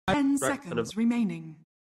seconds remaining.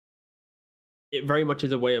 It very much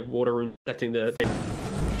is a way of water rune setting the...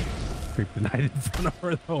 Creep denied in front of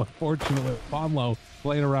her, though, unfortunately. Bonlo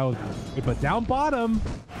playing around with it, but down bottom,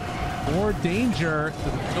 more danger to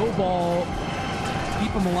the snowball.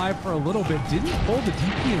 Keep him alive for a little bit. Didn't pull the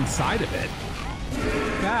DP inside of it.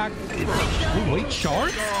 Back. Oh, wait,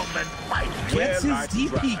 Sharks gets his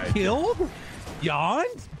DP killed? Jan?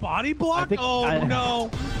 Body block? No.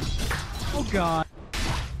 Oh, God.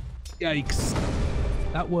 Yikes.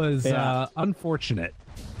 That was unfortunate.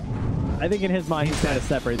 I think in his mind, he's trying to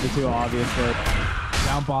separate the two, obviously.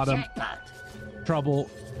 Down bottom. Trouble.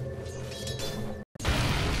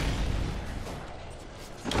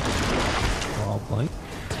 All playing.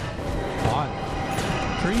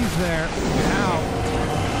 Trees there. Now.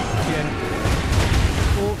 Again.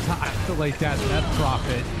 Full time to late death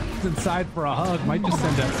profit. Inside for a hug. Might just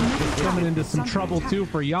send us coming into some trouble, too,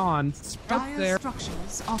 for Jan. Sprout there.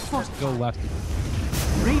 Go left.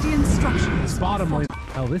 Radiant structures. Bottom lane.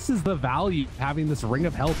 Oh, this is the value of having this ring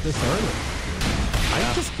of health this early.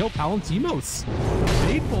 I just kill Palantimos.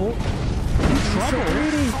 Faithful in trouble.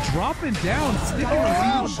 Dropping down, sticking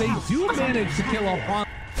around. They do manage to kill off.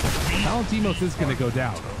 Palantimos is going to go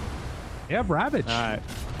down. They have Ravage. All right.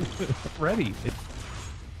 Ready.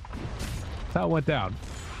 That's how it went down.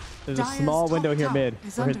 There's a small window here mid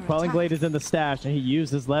where his Quelling Blade is in the stash and he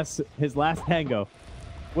used his last tango.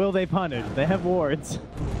 Will they punish? They have wards.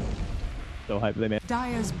 So hype they made.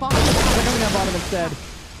 Dire's bottom. They're coming down bottom instead.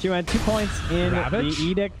 She went 2 points in Ravage? the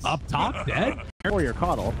Edict. Up top, dead. Or your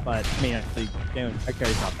Caudle, but I mean, actually,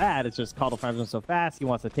 carry's not bad. It's just Caudle farms him so fast. He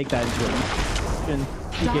wants to take that into a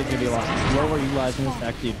DK's gonna be a lot slower utilizing this to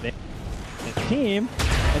actually advance his team.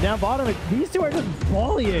 And down bottom, these two are just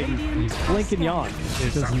volleying Blink and Yawn.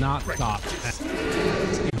 It does not stop.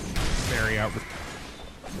 Very out.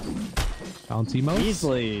 Palantimos?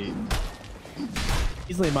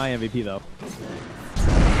 Easily my MVP though.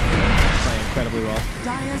 Playing incredibly well.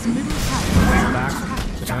 Dire's middle tower. Back.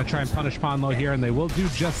 They're gonna try and punish Ponlo here, and they will do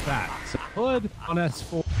just that. So Hood on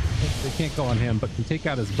S4. They can't go on him, but can take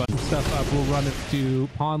out his button stuff up. We'll run it to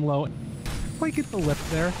Ponlo. Might get the lip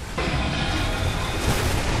there.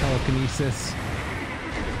 Telekinesis.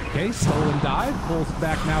 Okay, stolen dive. Pulls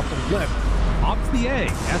back now for the lip. Ops the A.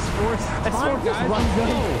 S4. S4 guys.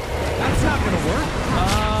 That's not going to work.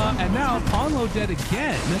 And now Ponlo dead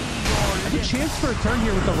again. Have a chance for a turn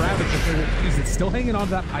here with the Ravage if they will use it. Still hanging on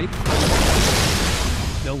to that pipe.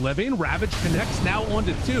 Still living. Ravage connects now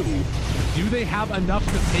 1-2. Do they have enough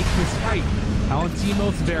to take this fight?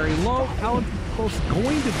 Palantimos very low. Palantimos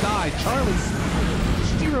going to die. Charlie's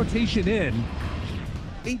rotation in.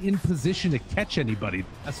 Ain't in position to catch anybody.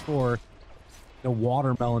 That's for the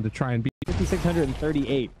Watermelon to try and beat.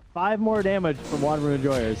 5,638. 5 more damage for Water Rune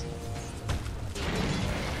Enjoyers.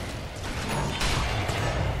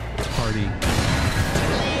 Party.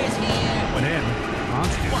 Went in.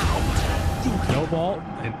 Wow. Snowball.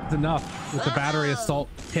 And it's enough with the battery assault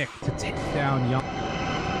pick to take down Young.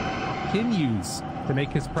 Continues to make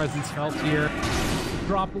his presence felt here.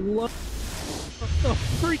 Drop low. The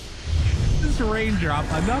freak. This raindrop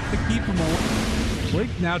enough to keep him away. Blink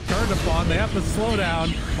now turned upon. They have to slow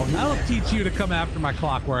down. Well, that'll teach you to come after my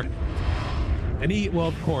clockwork. And he, well,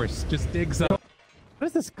 of course, just digs up. What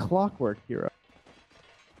is this clockwork hero?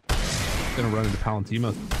 Gonna run into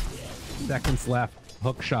Palantimos. Seconds left.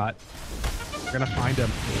 Hook shot. We're gonna find him.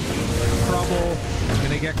 Trouble.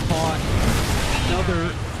 Gonna get caught.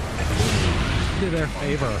 Another to their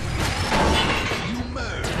favor.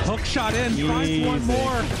 Hook shot in. Finds one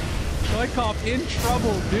more. Stoikov in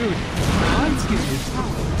trouble, dude. Hanskin is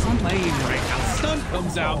playing right now. Stun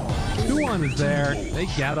comes out. 2-1 is there. They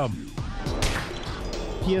get him.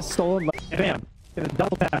 He has stolen. Bam. Get a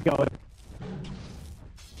double tap going.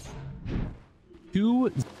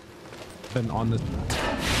 2 on this.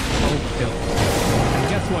 Oh, kill. And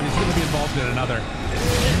guess what? He's going to be involved in another.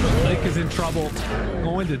 Lake is in trouble.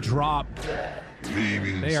 Going to drop.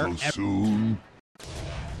 Leaving they so soon.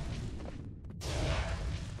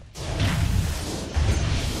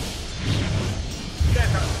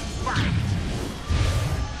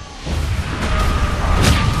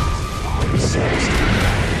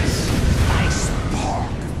 My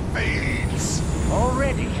spark fades.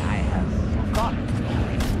 Already I have forgotten.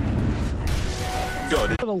 Good.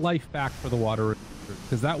 The life back for the Water,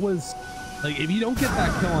 because that was like, if you don't get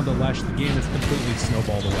that kill on the Lesh, the game is completely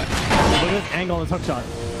snowballed away. Look at this angle on this hook shot.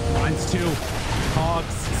 Mine's 2.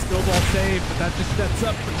 Hogs, snowball save, but that just sets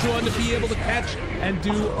up for Chuan to be able to catch and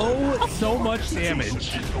do so much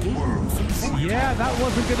damage. Yeah, that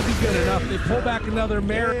wasn't going to be good enough. They pull back another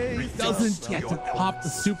Mare. Doesn't get to pop the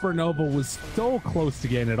supernova. Was so close to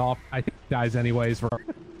getting it off. I think he dies anyways.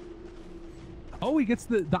 Oh, he gets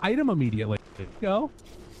the item immediately. There you go.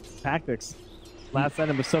 Tactics. Last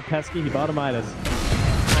item was so pesky, he bottomitis.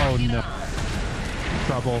 Oh no.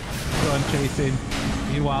 Trouble. Run chasing.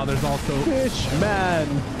 Meanwhile, there's also Fishman.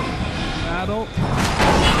 Battle.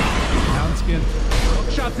 Downskin.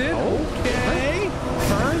 Shots in. Okay.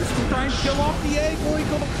 Burns to try and kill off the egg. Will he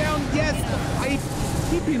go down? Yes. The fight.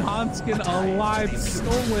 Keeping Hanskin alive.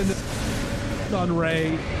 Stolen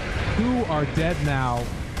Sunray. Who are dead now.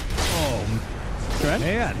 Oh,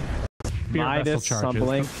 man. Midas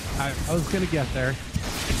stumbling. I was going to get there.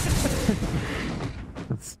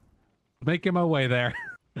 Making my way there.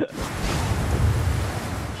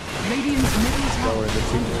 Radiant's middle tower.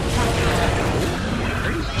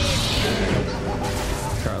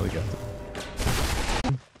 Charlie got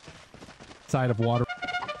it. Side of water.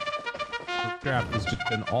 The draft has just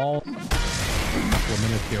been all couple of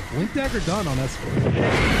minutes here. Blink dagger done on us.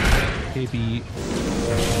 KB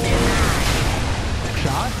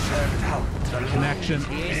shot. Connection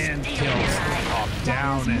and kills. Up,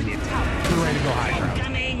 down, and we're ready to go high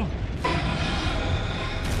ground.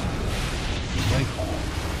 Blink.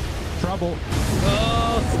 Trouble.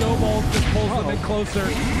 Oh, snowball just pulls them in closer.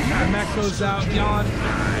 Mech goes out. Yawn.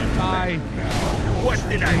 Die. What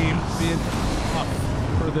did I mean? Being up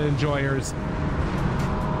for the enjoyers.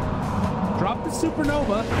 Drop the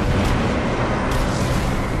supernova.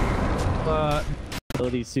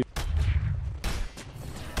 Ability suit.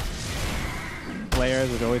 Players,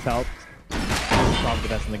 it always helps. Probably the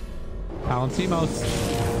best in the Palantimos.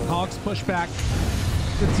 Hogs push back.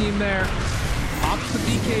 Good team there. Pops the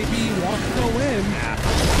BKB, wants to go in.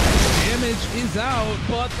 Damage is out,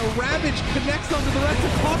 but the Ravage connects onto the rest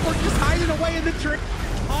of Clockwork, just hiding away in the trick.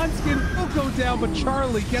 Hanskin will go down, but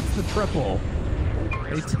Charlie gets the triple.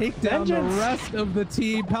 They take down the rest of the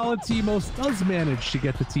team. Palantimos does manage to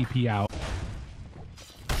get the TP out.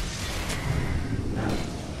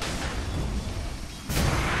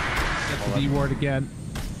 Gets the D-ward again.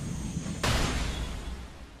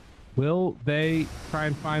 Will they try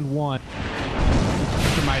and find one?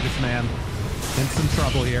 Midas man in some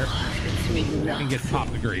trouble here and get top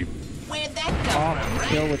degree. Where'd that come from?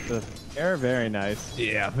 kill with the air, very nice.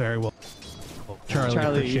 Yeah, very well. Charlie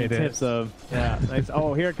appreciate tips it. of nice.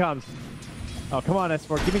 Oh, here it comes. Oh, come on,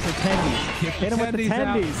 S4, give me some tendies. Hit him with the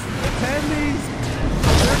tendies. The tendies.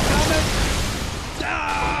 They're coming.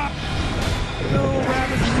 Ah! No,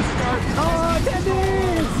 Ravage to start. Oh,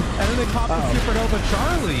 tendies! And then they pop the supernova.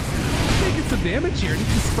 Charlie taking some damage here. He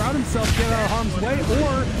can sprout himself, get out of harm's way,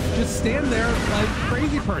 or just stand there like a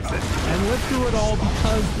crazy person and live through it all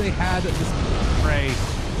because they had this spray.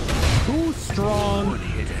 Too strong.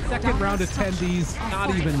 Second round attendees,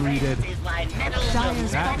 not even needed.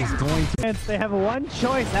 That is going to... They have one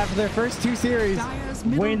choice after their first two series.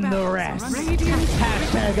 Win the rest.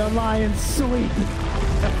 Hashtag Alliance Sweep.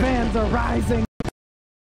 The fans are rising.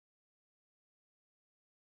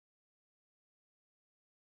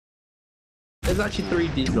 There's actually 3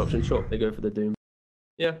 decent options. Sure, they go for the Doom.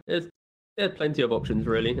 Yeah, there's plenty of options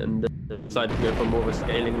really, and decided to go for more of a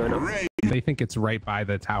scaling lineup. They think it's right by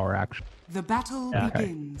the tower, actually. The battle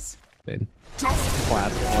begins.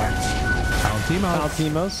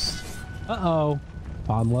 Palantimos. Uh-oh.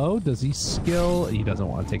 On low, does he skill? He doesn't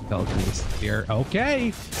want to take telekinesis here.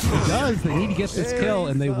 Okay, he does. They need to get this kill,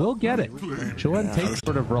 and they will get it. Chuan takes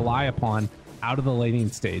sort of rely upon out of the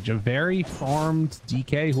laning stage. A very farmed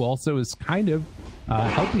DK who also is kind of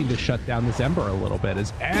helping to shut down this Ember a little bit.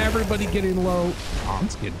 As everybody getting low,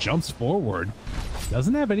 Hanskin jumps forward.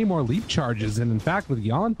 Doesn't have any more leap charges, and in fact, with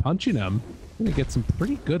Jan punching him, gonna get some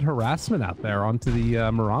pretty good harassment out there onto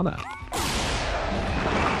the Mirana.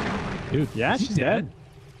 Dude, yeah, she's dead.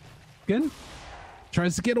 Good.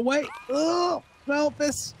 Tries to get away. Oh,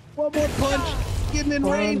 Malphus. One more punch. Getting in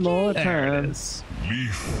range. One more turn.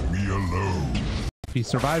 Leave me alone. If he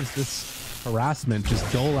survives this harassment, just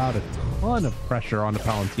dole out a ton of pressure onto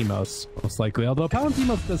Palantimos, most likely. Although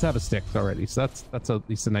Palantimos does have a stick already, so that's at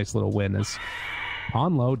least a nice little win. As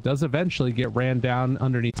Onlo does eventually get ran down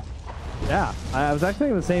underneath. Yeah, I was actually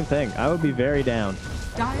thinking the same thing. I would be very down.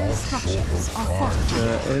 Dire structures are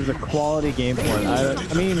fortified. It is a quality game for it.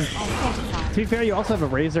 I mean, to be fair, you also have a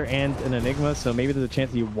Razor and an Enigma, so maybe there's a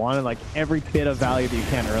chance that you wanted like every bit of value that you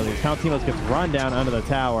can early. Palantimos gets run down under the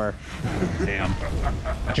tower. Damn.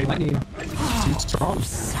 Too strong.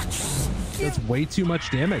 That's way too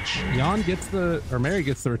much damage. Jan gets the, or Mary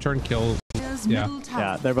gets the return kill. Dire's middle tower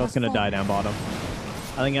Yeah, they're both has going to die fallen. down bottom.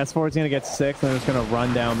 I think S4 is going to get 6, and they're just going to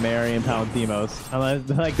run down Mary and Palantimos. Unless,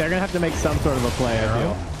 like, they're going to have to make some sort of a play, I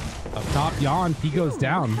feel. Up top, Jan, he goes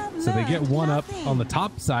down. So they get one up on the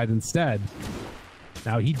top side instead.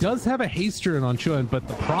 Now, he does have a haste rune on Chun, but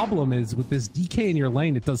the problem is with this DK in your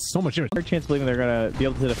lane, it does so much damage. Third chance believing they're going to be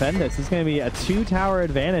able to defend this. This is going to be a 2-tower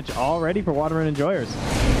advantage already for Waterman Enjoyers.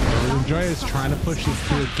 Enjoyers trying to push this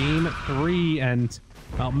to a game 3, and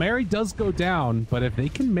well, Mary does go down, but if they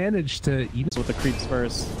can manage to even With the creeps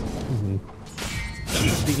first.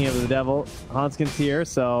 Speaking of the devil, Hanskin's here,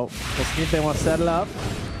 so we'll see if they want to set it up.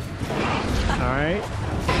 All right.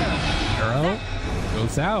 Arrow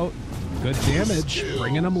goes out. Good damage,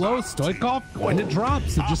 bringing him low. Stoikov going to drop,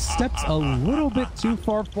 so just steps a little bit too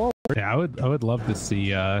far forward. Yeah, I would love to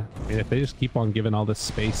see if they just keep on giving all this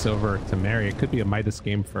space over to Mary. It could be a Midas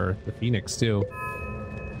game for the Phoenix too.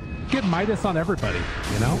 Get Midas on everybody,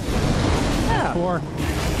 you know? Yeah. For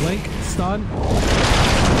Blink, stun,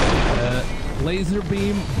 laser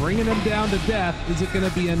beam, bringing him down to death. Is it going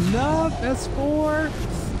to be enough? S4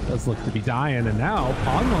 does look to be dying, and now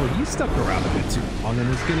Pongo, he stuck around a bit too long and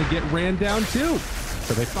is going to get ran down too.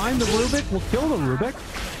 So they find the Rubik, will kill the Rubik.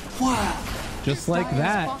 Wow. Just like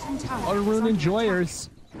that, RUNE Enjoyers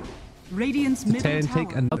Radiant's middle and tower.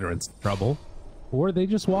 take another trouble, or they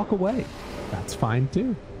just walk away. That's fine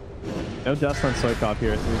too. No dust on Stoikov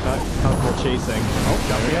here, so he's not comfortable chasing. Oh,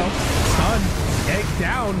 there we go. Stun, egg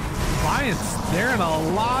down. Lions, they're in a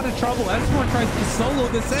lot of trouble. S4 tries to solo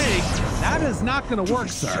this egg. That is not going to work,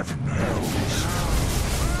 sir.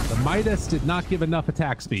 The Midas did not give enough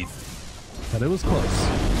attack speed, but it was close.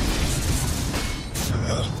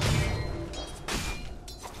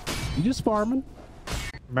 You just farming.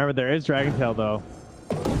 Remember, there is Dragon Tail, though.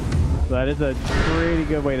 So that is a pretty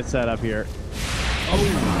good way to set up here. Oh.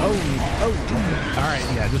 All right,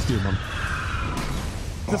 yeah, just do them.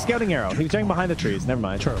 It's a scouting arrow. He was checking behind the trees. Never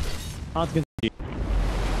mind. True. Hanskin.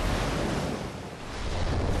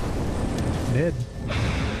 Mid.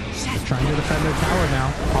 They're trying to defend their tower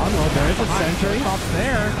now. Onlo, there is a sentry. Up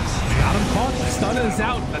there. Got him caught. The stun is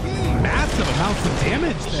out. Massive amounts of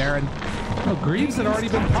damage there. And Greaves had already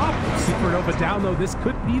been popped. Supernova down, though. This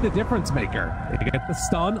could be the difference maker. They get the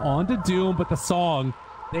stun onto Doom, but the song.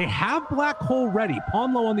 They have Black Hole ready.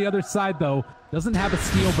 Ponlo on the other side, though, doesn't have a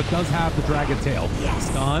steal, but does have the Dragon Tail.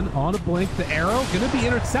 Stun on a blink. The arrow going to be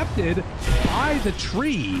intercepted by the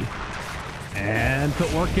tree. And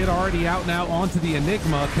the Orchid already out now onto the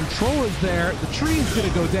Enigma. Control is there. The tree is going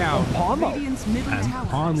to go down. Radiant's middle And tower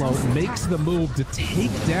Ponlo makes the move to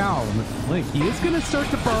take down Link. He is going to start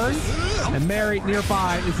to burn, and Mary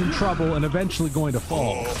nearby is in trouble and eventually going to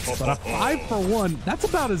fall. But a 5-for-1, that's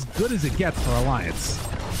about as good as it gets for Alliance.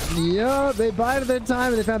 Yeah, they bided their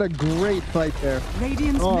time and they found a great fight there.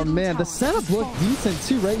 Radiant's Oh middle man, the tower setup has looked fallen. decent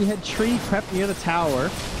too, right? You had Tree prepped near the tower,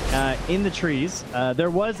 in the trees. There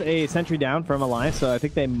was a sentry down from Alliance, so I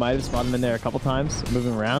think they might have spotted him in there a couple times,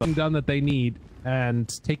 moving around. Done that they need, and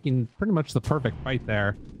taking pretty much the perfect fight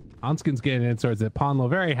there. Hanskin's getting in towards it. Ponlo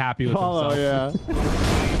very happy with himself. yeah.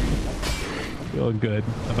 Feeling good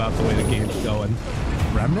about the way the game's going.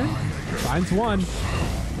 Remnant finds one.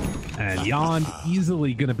 And Jan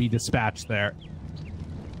easily going to be dispatched there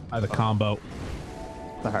by the combo.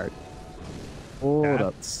 The heart. Hold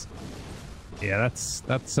up. Yeah, that's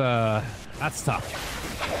tough.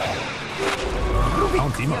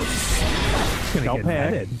 Palantimos gonna get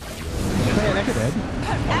netted.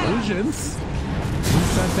 Illusions. He's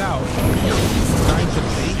sent out. Trying to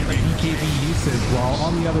bait the BKB usage while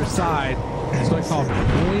on the other side, Stoikov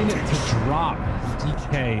going to drop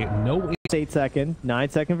DK. No 8 second, 9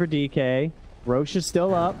 second for DK. Roche is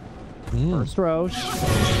still up. First Roche.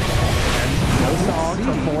 No song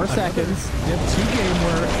for 4 seconds. They have 2 game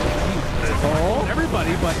where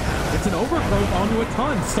everybody, but it's an overgrowth onto a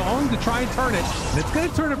ton. Song to try and turn it, and it's going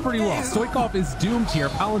to turn it pretty well. Stoikov is doomed here.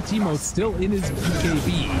 Palantimo still in his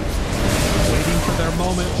BKB. Waiting for their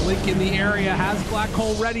moment. Blink in the area, has Black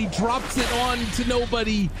Hole ready, drops it on to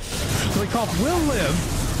nobody. Stoikov will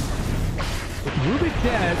live. With Rubik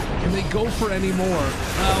dead, can they go for any more?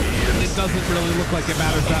 Well, it doesn't really look like it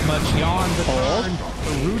matters that much. Jan, the turn.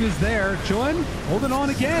 The root is there. Chun holding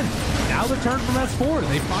on again. Now the turn from S4.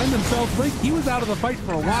 They find themselves Link. He was out of the fight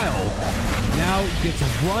for a while. Now gets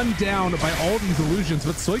run down by all these illusions,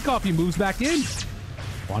 but Stoikov, he moves back in.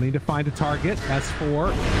 Wanting to find a target.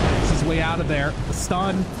 S4 gets his way out of there. The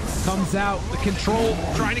stun comes out. The control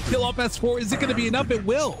trying to kill off S4. Is it going to be enough? It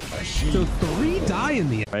will. So 3 die in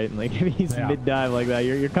the end. Right, and like if he's mid-dive like that,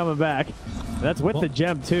 you're coming back. And that's with the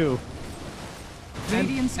gem too.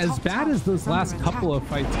 Radiant's As top bad tower as those is last under couple attack. of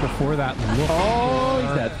fights before that look. Oh,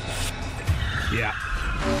 he's dead. Yeah.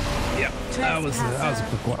 Yep, that was a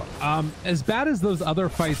quick one. As bad as those other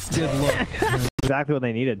fights did look, Exactly what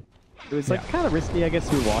they needed. It was like kind of risky, I guess,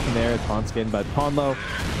 to be walking there as Pawn Skin, but Pawnlo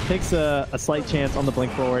takes a slight chance on the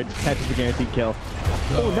blink forward, catches the guaranteed kill.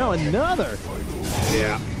 Oh, now another!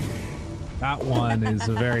 Yeah. That one is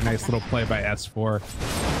a very nice little play by S4.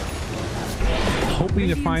 Hoping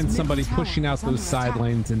to find somebody pushing out those side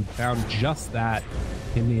lanes and found just that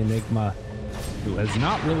in the Enigma, who has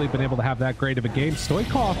not really been able to have that great of a game.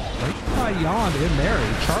 Stoikov right by Yond in there.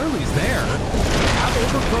 Charlie's there. Have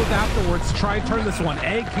overgrowth afterwards to try and turn this one.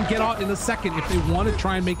 Egg can get out in a second if they want to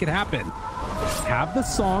try and make it happen. Have the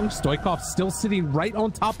song. Stoikov still sitting right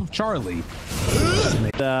on top of Charlie.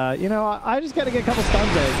 You know, I just got to get a couple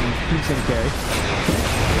stuns there and he's going to carry.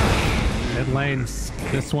 Mid lane,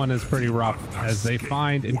 this one is pretty rough as they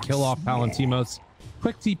find and kill off Palantimos.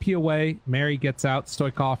 Quick TP away. Mary gets out.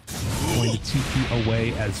 Stoikov going to TP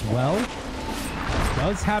away as well.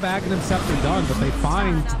 Does have Aghanim Scepter done, but they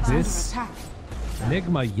find this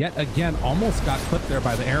Enigma yet again. Almost got clipped there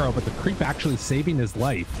by the arrow, but the creep actually saving his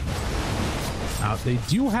life. Now, they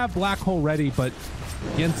do have Black Hole ready, but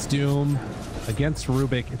against Doom, against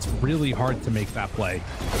Rubik, it's really hard to make that play.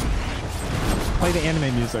 Play the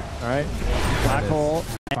anime music, all right? Black Hole.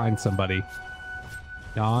 Find somebody.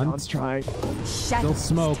 Yond's trying. Still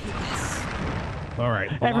smoke. All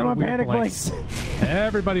right. Everyone panic blinks.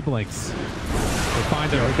 Everybody blinks. They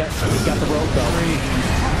find her. We got the rope though.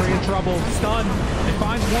 Three in trouble. Stun. They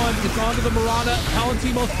find one. It's onto the Mirana.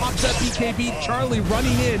 Palantimos pops that BKB. Charlie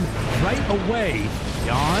running in right away.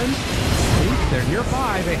 Yond. They're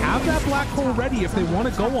nearby. They have that black hole ready if they want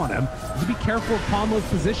to go on him. You have to be careful of Ponlo's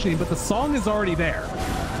positioning, but the song is already there.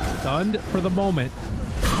 Stunned for the moment.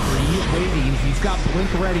 Waiting. He's got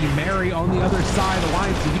Blink ready. Mary on the other side.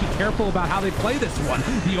 Alliance, you need to be careful about how they play this one.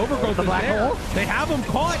 The overgrowth is black there. Hole. They have him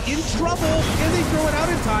caught in trouble, and they throw it out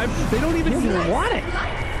in time. They don't even want it.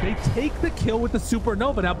 They take the kill with the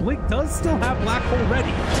supernova. Now Blink does still have black hole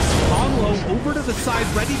ready. Ponlo over to the side,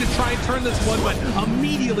 ready to try and turn this one, but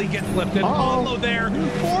immediately gets flipped. And Ponlo there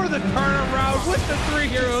for the turnaround with the three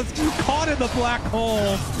heroes caught in the black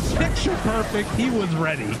hole. Picture perfect. He was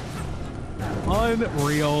ready.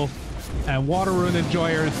 Unreal. And WaterRune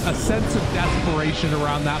enjoyers, a sense of desperation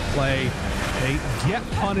around that play. They get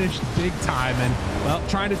punished big time, and well,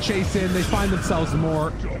 trying to chase in, they find themselves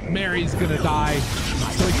more. Mary's gonna die.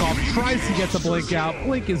 Stoikov tries to get the Blink out.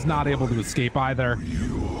 Blink is not able to escape either.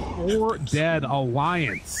 Or dead.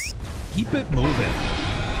 Alliance. Keep it moving.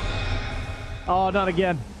 Oh, not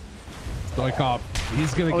again. Stoikov,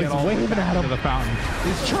 he's gonna get all the way back to the fountain.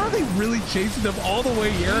 Is Charlie really chasing him all the way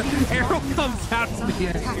here? Arrow comes out to the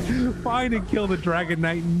end. Find and kill the Dragon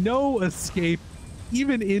Knight. No escape,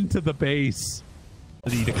 even into the base.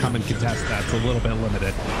 To come and contest that's a little bit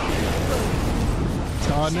limited.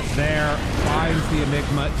 Stun there, finds the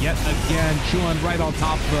Enigma yet again. Chuan right on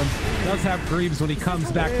top of him. Does have Greaves when he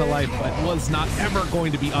comes back to life, but was not ever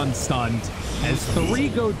going to be unstunned. As three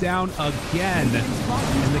go down again,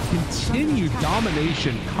 and the continued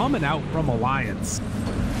domination coming out from Alliance.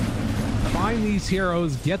 Find these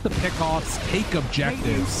heroes, get the pickoffs, take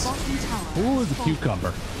objectives. Cool as a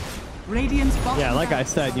cucumber. Yeah, like I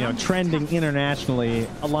said, you know, trending internationally,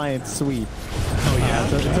 Alliance sweep. Oh yeah,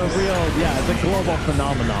 it's a real, yeah, it's a global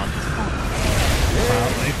phenomenon.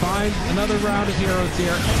 They find another round of heroes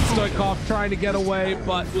here. Stoikov trying to get away,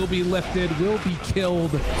 but will be lifted, will be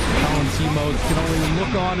killed. Palantimos can only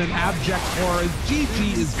look on in abject horror.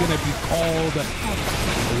 GG is going to be called. The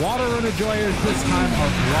WaterRune enjoyers this time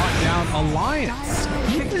are brought down. Alliance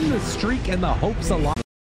keeping the streak and the hopes alive.